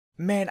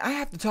Man, I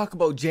have to talk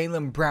about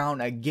Jaylen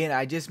Brown again.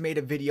 I just made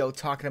a video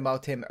talking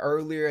about him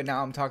earlier, and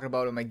now I'm talking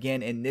about him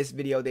again in this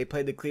video. They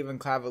played the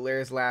Cleveland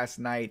Cavaliers last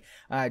night.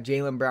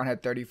 Jaylen Brown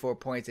had 34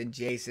 points, and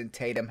Jason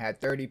Tatum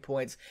had 30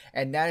 points.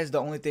 And that is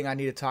the only thing I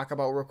need to talk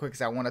about real quick,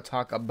 because I want to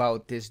talk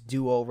about this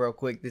duo real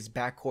quick, this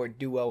backcourt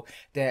duo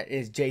that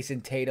is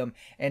Jason Tatum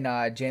and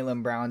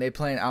Jaylen Brown. They're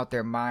playing out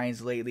their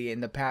minds lately.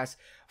 In the past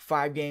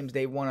 5 games,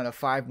 they won on a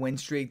 5-win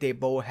streak. They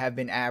both have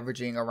been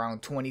averaging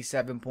around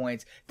 27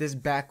 points. This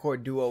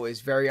backcourt duo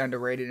is very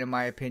underrated in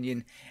my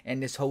opinion,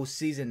 and this whole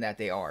season that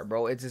they are,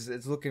 bro,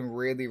 it's looking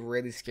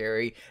really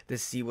scary to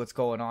see what's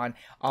going on.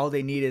 All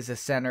they need is a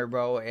center,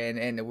 bro,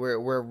 and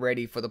we're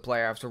ready for the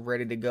playoffs. We're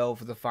ready to go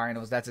for the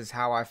finals. That's just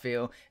how I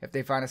feel. If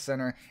they find a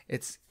center,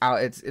 it's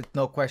out. It's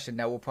no question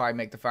that we'll probably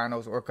make the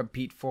finals or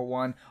compete for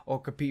one or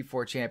compete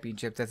for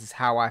championships. That's just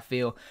how I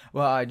feel.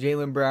 Well,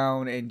 Jaylen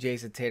Brown and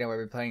Jason Tatum have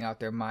been playing out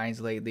their minds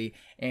lately.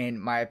 In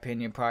my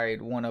opinion, probably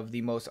one of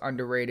the most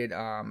underrated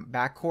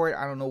backcourt.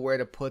 I don't know where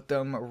to put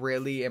them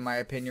really, in my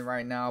opinion,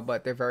 right now,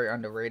 but they're very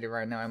underrated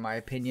right now, in my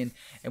opinion.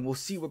 And we'll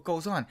see what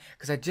goes on,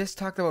 because I just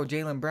talked about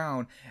Jaylen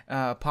Brown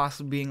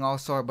possibly being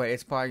all-star, but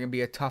it's probably gonna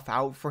be a tough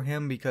out for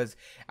him, because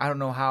I don't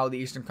know how the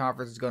Eastern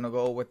Conference is gonna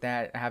go with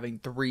that, having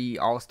 3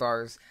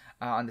 all-stars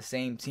on the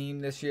same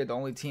team this year. The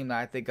only team that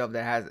I think of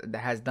that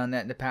has done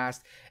that in the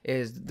past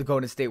is the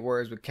Golden State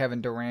Warriors with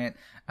Kevin Durant.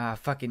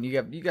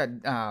 You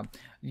got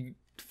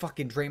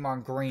fucking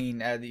Draymond Green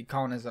the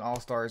calling as an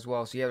all-star as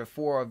well. So you have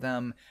 4 of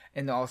them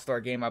in the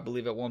all-star game, I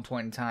believe, at one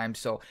point in time.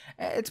 So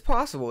it's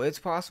possible. It's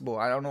possible.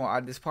 I don't know.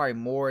 There's probably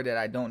more that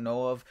I don't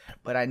know of,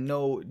 but I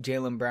know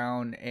Jaylen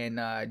Brown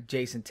and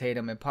Jason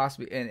Tatum and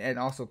possibly and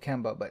also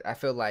Kemba. But I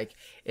feel like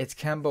it's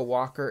Kemba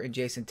Walker and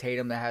Jason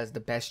Tatum that has the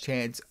best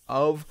chance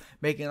of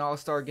making an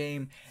all-star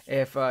game.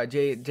 If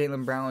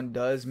Jaylen Brown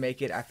does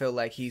make it, I feel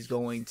like he's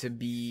going to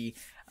be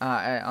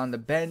on the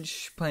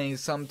bench playing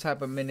some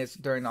type of minutes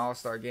during the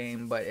All-Star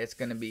game, but it's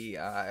going to be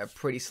a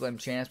pretty slim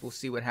chance. We'll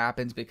see what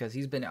happens, because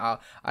he's been out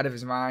of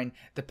his mind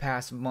the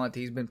past month.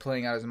 He's been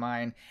playing out of his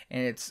mind,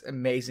 and it's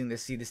amazing to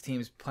see this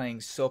team is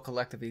playing so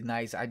collectively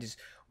nice.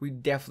 We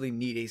definitely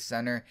need a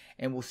center,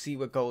 and we'll see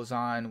what goes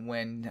on.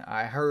 When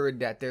I heard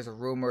that there's a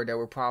rumor that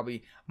we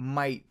probably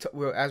might,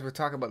 as we're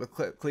talking about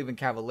the Cleveland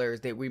Cavaliers,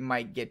 that we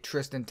might get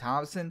Tristan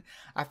Thompson.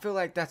 I feel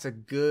like that's a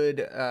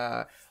good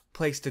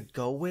place to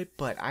go with,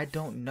 but I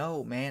don't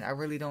know, man. I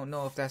really don't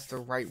know if that's the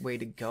right way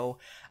to go.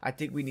 I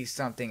think we need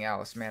something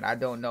else, man. I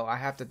don't know. I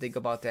have to think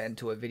about that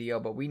into a video,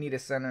 but we need a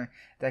center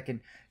that can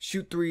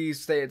shoot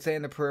threes, stay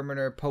in the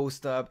perimeter,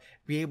 post up,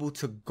 be able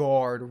to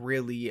guard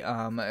really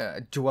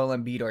Joel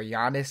Embiid or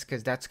Giannis,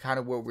 because that's kind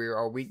of where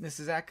our weakness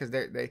is at, because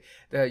the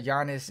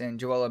Giannis and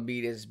Joel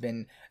Embiid has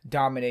been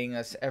dominating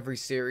us every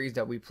series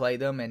that we play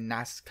them, and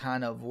that's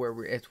kind of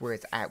where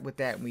it's at with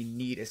that. And we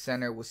need a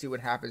center. We'll see what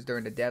happens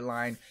during the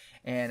deadline,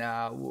 and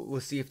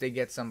we'll see if they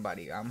get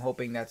somebody. I'm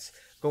hoping that's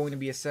going to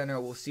be a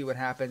center. We'll see what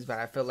happens, but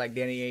I feel like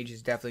Danny Ainge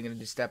is definitely going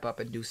to step up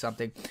and do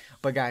something.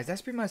 But guys,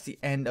 that's pretty much the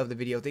end of the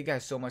video. Thank you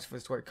guys so much for the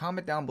support.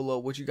 Comment down below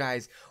what you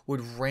guys would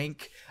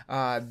rank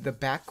the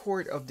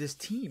backcourt of this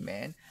team,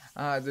 man.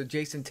 The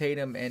Jason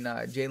Tatum and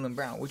Jaylen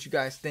Brown. What you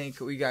guys think?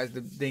 What you guys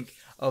think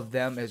of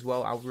them as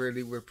well? I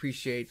really would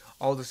appreciate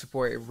all the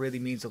support. It really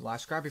means a lot.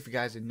 Subscribe if you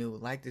guys are new.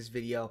 Like this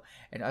video.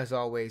 And as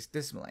always,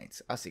 this is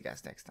ImLanes. I'll see you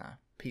guys next time.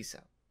 Peace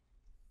out.